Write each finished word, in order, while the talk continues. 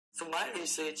So my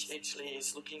research actually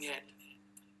is looking at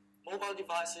mobile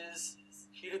devices,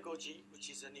 Heutagogy,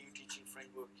 which is a new teaching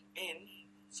framework, and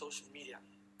social media.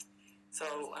 So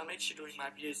I'm actually doing my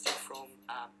PhD from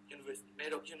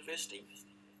Murdoch University,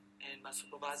 and my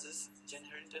supervisors, Jen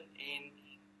Harrington and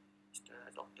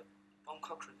Dr. Tom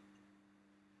Cochran,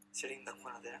 sitting in the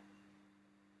corner there.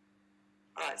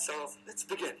 Alright, so let's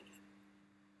begin.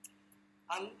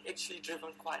 I'm actually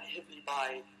driven quite heavily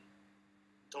by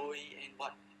Dewey and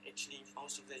what actually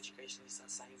most of the educationists are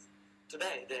saying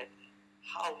today, that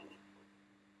how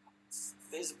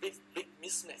there's a big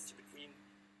mismatch between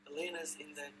the learners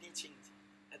in the teaching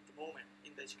at the moment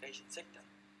in the education sector.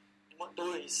 And what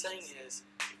Dewey is saying is,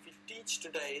 if we teach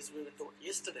today as we were taught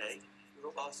yesterday, we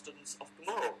rob our students of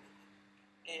tomorrow.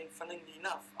 And funnily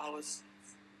enough, I was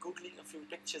Googling a few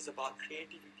pictures about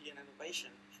creativity and innovation,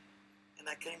 and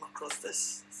I came across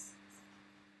this.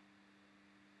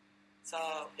 So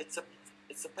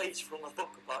it's a page from a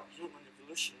book about human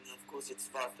evolution. Of course, it's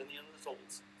about the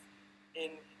Neanderthals.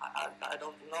 And I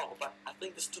don't know, but I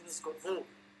think the students got bored.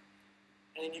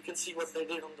 And you can see what they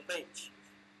did on the page.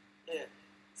 Yeah.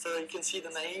 So you can see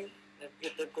the name,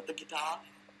 they've got the guitar,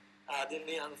 the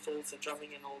Neanderthals are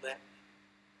drumming and all that.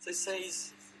 So it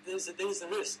says there's a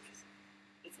risk.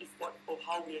 If what or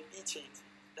how we are teaching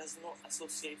does not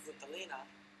associate with the learner,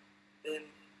 then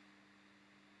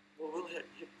we will hit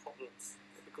problems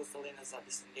because the learners are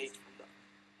disengaged from the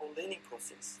whole learning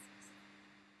process.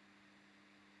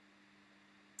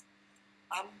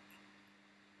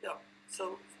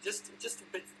 So just a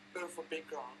bit of a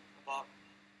background about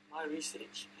my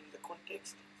research in the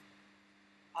context.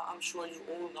 I'm sure you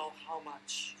all know how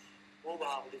much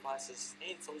mobile devices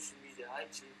and social media are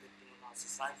actually impacting on our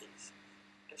societies.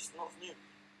 It's not new.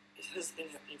 It has been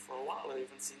happening for a while,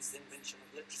 even since the invention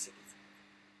of electricity.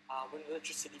 When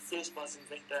electricity first was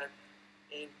invented,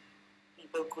 and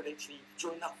people could actually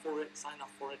join up for it, sign up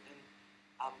for it,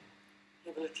 and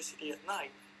have electricity at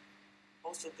night,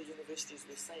 most of the universities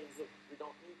were saying, look, we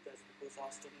don't need this because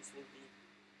our students will be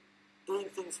doing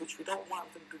things which we don't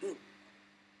want them to do.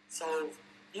 So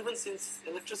even since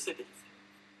electricity,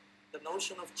 the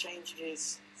notion of change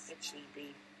has actually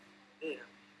been there,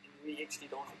 and we actually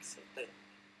don't accept that,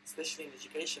 especially in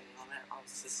education.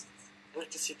 This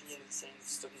electricity and saying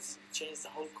students change the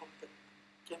whole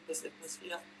campus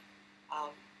atmosphere.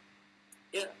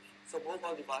 So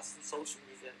mobile devices and social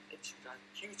media actually done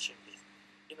huge changes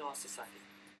in our society.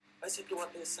 Basically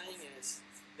what they're saying is,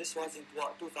 this was in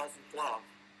 2012,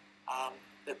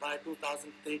 that by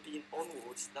 2013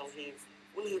 onwards,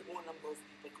 we'll have more number of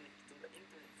people connected to the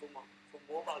internet from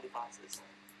mobile devices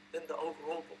than the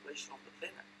overall population of the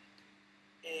planet.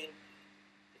 And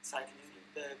excitingly,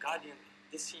 the Guardian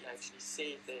this year actually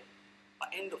said that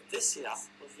by end of this year,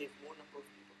 we'll have more number of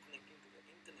people connecting to the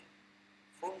internet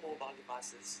from mobile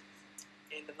devices,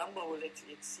 and the number will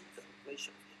actually exceed the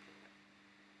population of the planet.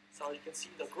 So you can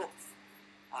see the growth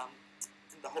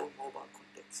in the whole mobile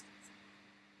context.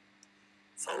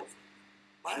 So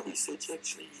my research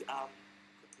actually,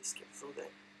 quickly skip through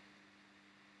that,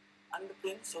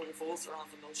 underpins or revolves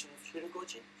around the notion of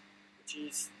Heutagogy, which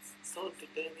is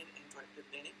self-determined interactive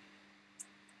learning.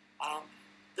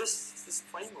 This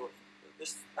framework,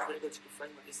 this pedagogical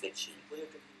framework is actually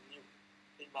relatively new,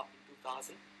 came up in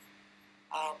 2000,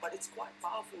 but it's quite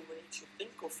powerful when you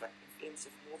think of it in terms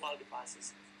of mobile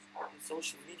devices and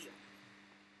social media.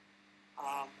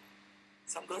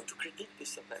 So I'm going to critique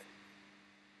this a bit.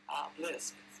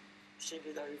 Blesk, she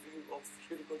did a review of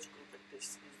pedagogical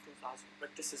practices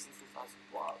in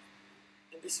 2012,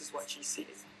 and this is what she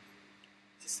said.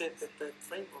 She said that the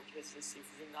framework has received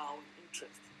renowned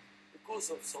interest because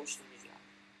of social media.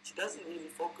 She doesn't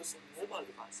really focus on mobile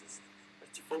devices, but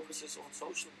she focuses on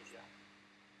social media.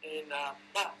 And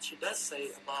but she does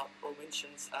say about, or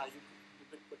mentions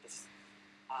ubiquitous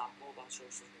mobile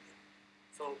social media.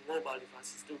 So mobile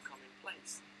devices do come in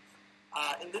place.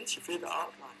 And then she further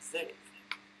outlines that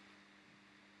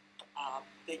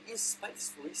there is space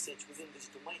for research within this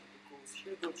domain because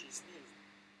Heutagogy is new.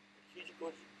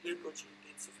 Heutagogy in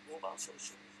terms of mobile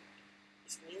social media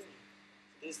is new.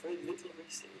 There's very little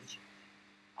research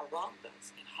around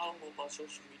this and how mobile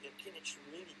social media can actually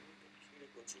really impact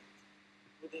pedagogy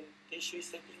within tertiary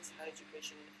settings, higher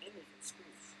education, and even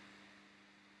schools.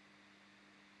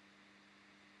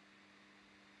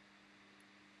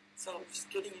 So just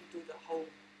getting into the whole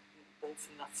bolts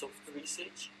and nuts of the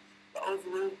research, the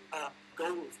overall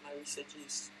goal of my research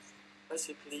is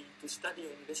basically to study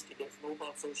or investigate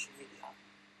mobile social media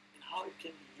and how it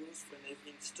can be used for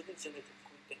enabling student-generated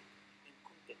content and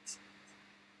context.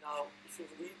 Now, if you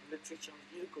read literature on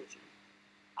Heutagogy,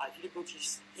 Heutagogy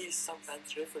is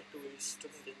sometimes referred to as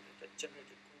student-generated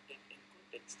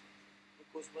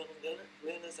course, when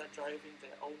learners are driving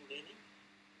their own learning,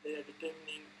 they are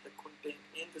determining the content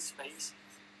and the space.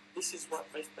 This is what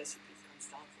basically comes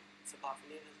down to. It's about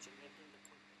learners generating the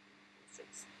content in the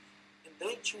process. And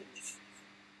they choose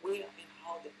where and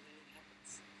how the learning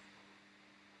happens.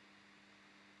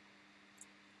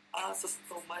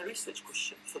 So my research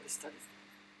question for the study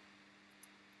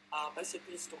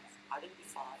basically is to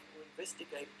identify or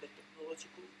investigate the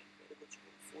technological and pedagogical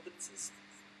affordances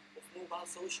of mobile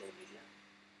social media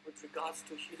with regards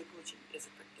to heutagogy as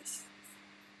a practice.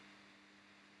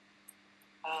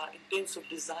 In terms of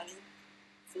designing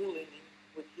for learning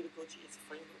with heutagogy as a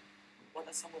framework, what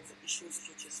are some of the issues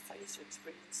teachers face or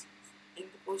experience in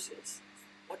the process?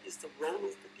 What is the role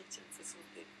of the teacher in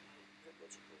facilitating the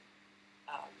pedagogical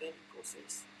learning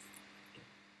process? And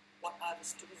what are the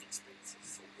student experiences?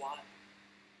 So why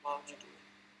would you do it?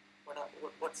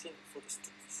 What's in it for the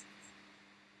students?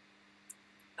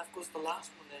 And of course, the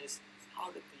last one is how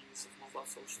did the use of mobile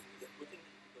social media within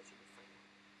the pedagogical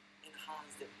framework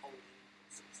enhance their whole learning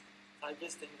process? So I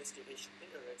guess the investigation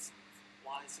there is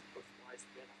why is it good, why is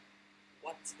it better,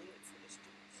 what's in it for the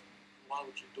students, why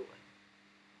would you do it?